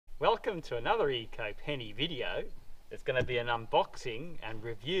Welcome to another ecopenny video. It's going to be an unboxing and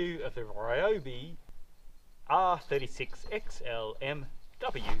review of the Ryobi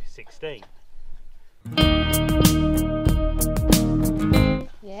R36XLMW16.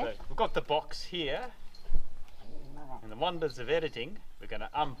 Yeah. So we've got the box here, and the wonders of editing, we're going to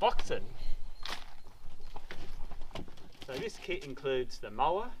unbox it. So this kit includes the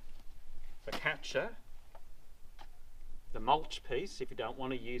mower, the catcher, the mulch piece if you don't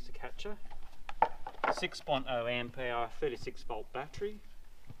want to use the catcher, 6.0 amp hour 36 volt battery,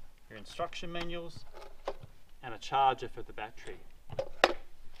 your instruction manuals, and a charger for the battery.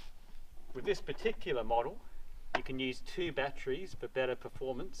 With this particular model, you can use two batteries for better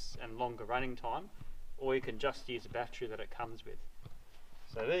performance and longer running time, or you can just use a battery that it comes with.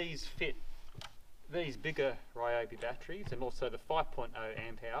 So these fit these bigger Ryobi batteries, and also the 5.0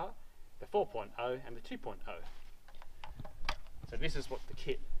 amp hour, the 4.0 and the 2.0. So this is what the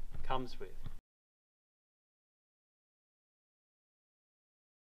kit comes with.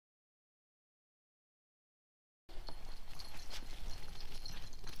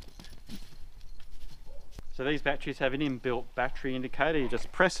 So these batteries have an inbuilt battery indicator. You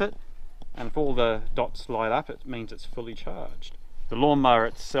just press it, and if all the dots light up, it means it's fully charged. The lawnmower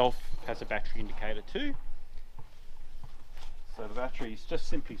itself has a battery indicator too. So the batteries just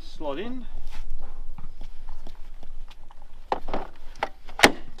simply slot in.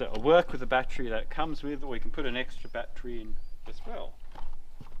 So it'll work with the battery that it comes with, or you can put an extra battery in as well.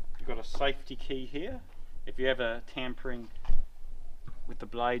 You've got a safety key here. If you're ever tampering with the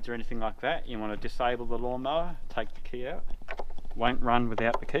blades or anything like that, you want to disable the lawnmower, take the key out. It won't run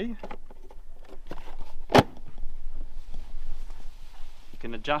without the key. You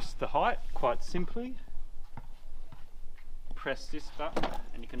can adjust the height quite simply. Press this button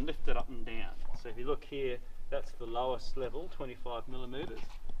and you can lift it up and down. So if you look here, that's the lowest level, 25 millimeters.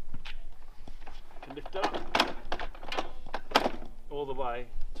 You can lift it up all the way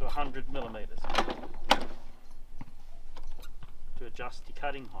to 100 millimeters to adjust your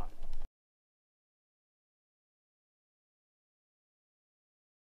cutting height.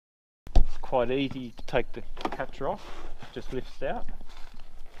 It's quite easy to take the catcher off, just lifts out.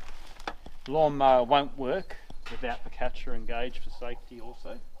 Lawnmower won't work without the catcher engaged for safety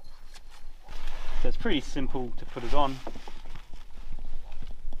also. So it's pretty simple to put it on.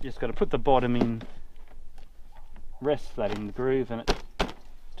 You just got to put the bottom in, rest that in the groove, and it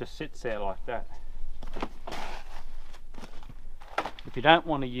just sits there like that. If you don't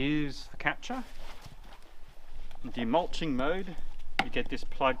want to use the catcher, in the mulching mode, you get this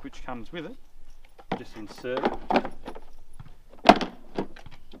plug which comes with it. Just insert it.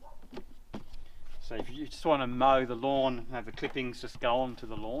 So if you just want to mow the lawn and have the clippings just go onto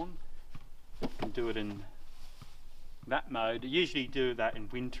the lawn, you can do it in that mode. You usually do that in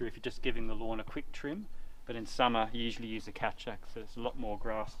winter if you're just giving the lawn a quick trim, but in summer you usually use a catcher because there's a lot more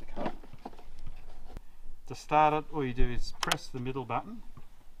grass to cut. To start it, all you do is press the middle button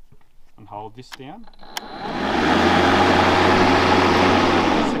and hold this down.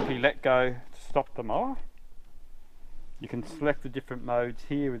 Simply let go to stop the mower. You can select the different modes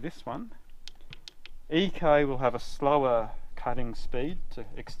here with this one. Eco will have a slower cutting speed to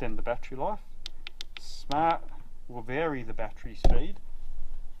extend the battery life. Smart will vary the battery speed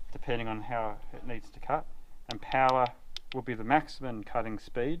depending on how it needs to cut. And power will be the maximum cutting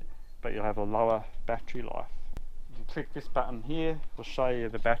speed, but you'll have a lower battery life. You can click this button here, will show you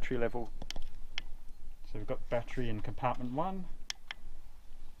the battery level. So we've got battery in compartment 1.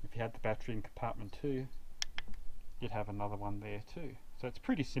 If you had the battery in compartment 2, you'd have another one there too. So it's a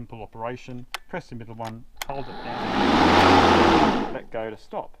pretty simple operation. Press the middle one, hold it down, let go to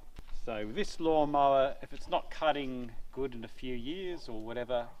stop. So with this lawnmower, if it's not cutting good in a few years or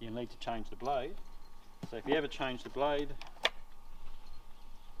whatever, you'll need to change the blade. So if you ever change the blade,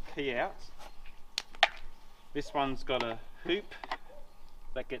 key out. This one's got a hoop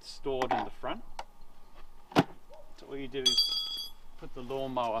that gets stored in the front. So all you do is put the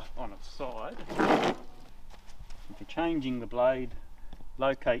lawnmower on its side. If you're changing the blade,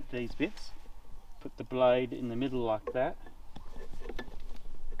 locate these bits, put the blade in the middle like that,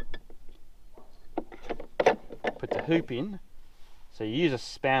 put the hoop in, so you use a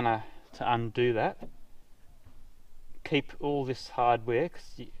spanner to undo that. Keep all this hardware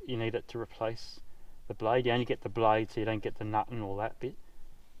because you need it to replace the blade. You only get the blade so you don't get the nut and all that bit.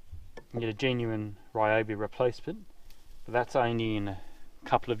 You get a genuine Ryobi replacement, but that's only in a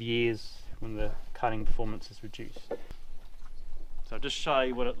couple of years when the cutting performance is reduced. So I'll just show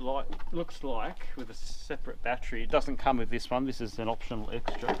you what it looks like with a separate battery. It doesn't come with this one, this is an optional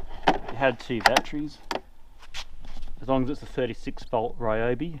extra. You had two batteries. as long as it's a 36 volt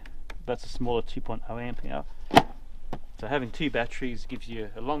Ryobi. That's a smaller 2.0 amp hour. So having two batteries gives you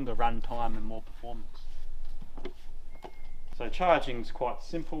a longer run time and more performance. So charging is quite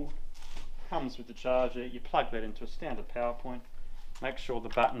simple. Comes with the charger. You plug that into a standard power point. Make sure the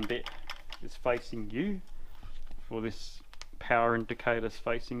button bit is facing you, for this power indicator is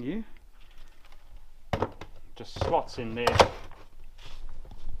facing you. Just slots in there.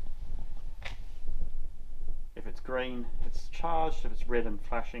 If it's green, it's charged. If it's red and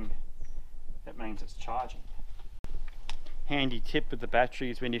flashing, that means it's charging. Handy tip with the battery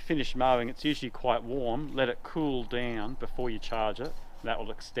is when you finish mowing, it's usually quite warm. Let it cool down before you charge it. That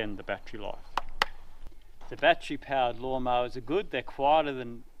will extend the battery life. The battery powered lawnmowers are good. They're quieter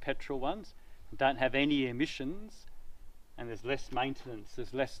than petrol ones, don't have any emissions, and there's less maintenance.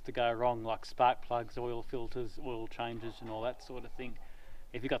 There's less to go wrong, like spark plugs, oil filters, oil changes and all that sort of thing.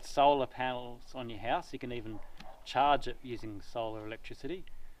 If you've got solar panels on your house, you can even charge it using solar electricity.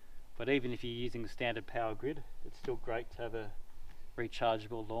 But even if you're using the standard power grid, it's still great to have a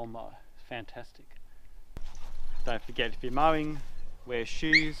rechargeable lawnmower. It's fantastic. Don't forget, if you're mowing, wear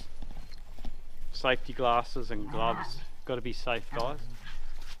shoes, safety glasses and gloves. Got to be safe, guys.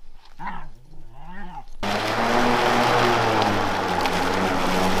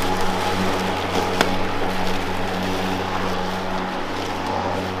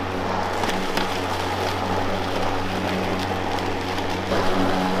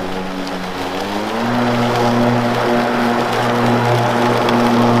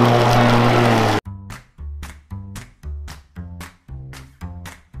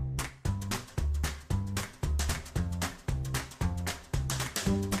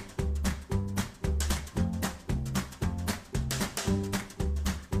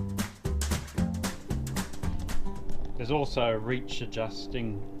 There's also reach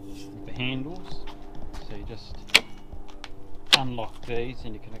adjusting with the handles, so you just unlock these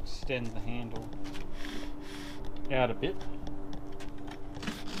and you can extend the handle out a bit.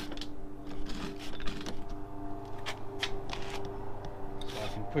 So I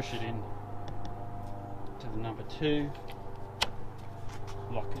can push it in to the number 2,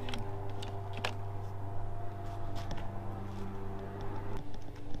 lock it in.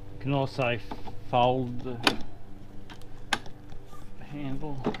 You can also fold the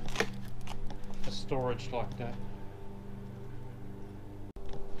handle for storage like that.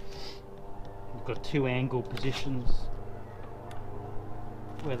 We've got 2 angle positions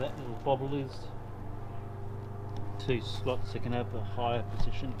where that little bobble is. 2 slots, you can have a higher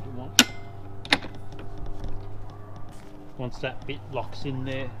position if you want. Once that bit locks in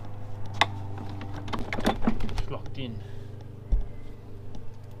there, it's locked in.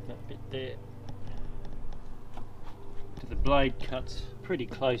 That bit there. The blade cuts pretty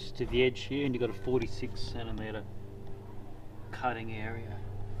close to the edge here, and you've got a 46cm cutting area.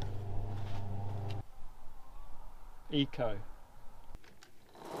 Eco.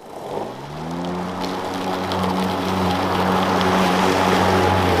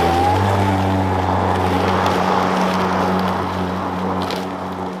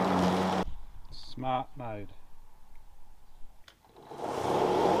 Smart mode.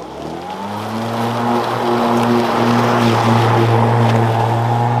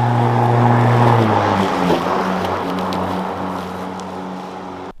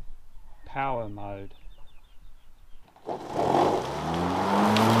 Power mode.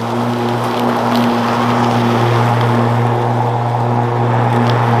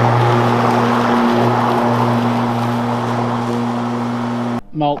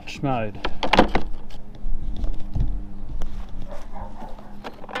 Mulch mode.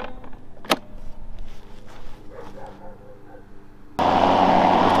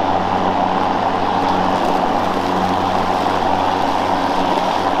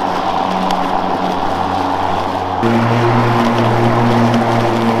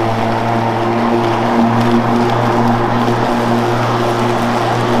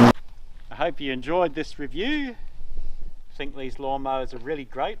 I hope you enjoyed this review. I think these lawnmowers are really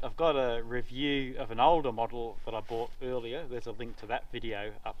great. I've got a review of an older model that I bought earlier. There's a link to that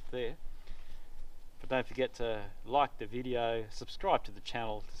video up there. But don't forget to like the video, subscribe to the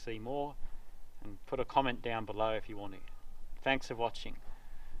channel to see more, and put a comment down below if you want to. Thanks for watching.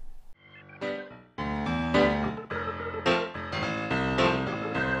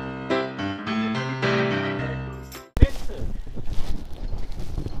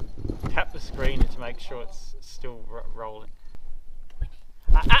 Tap the screen to make sure it's still rolling.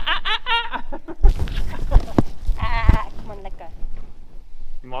 Come on, let go.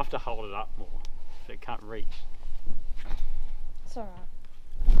 You might have to hold it up more so it can't reach. It's alright.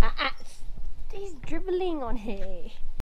 He's dribbling on here.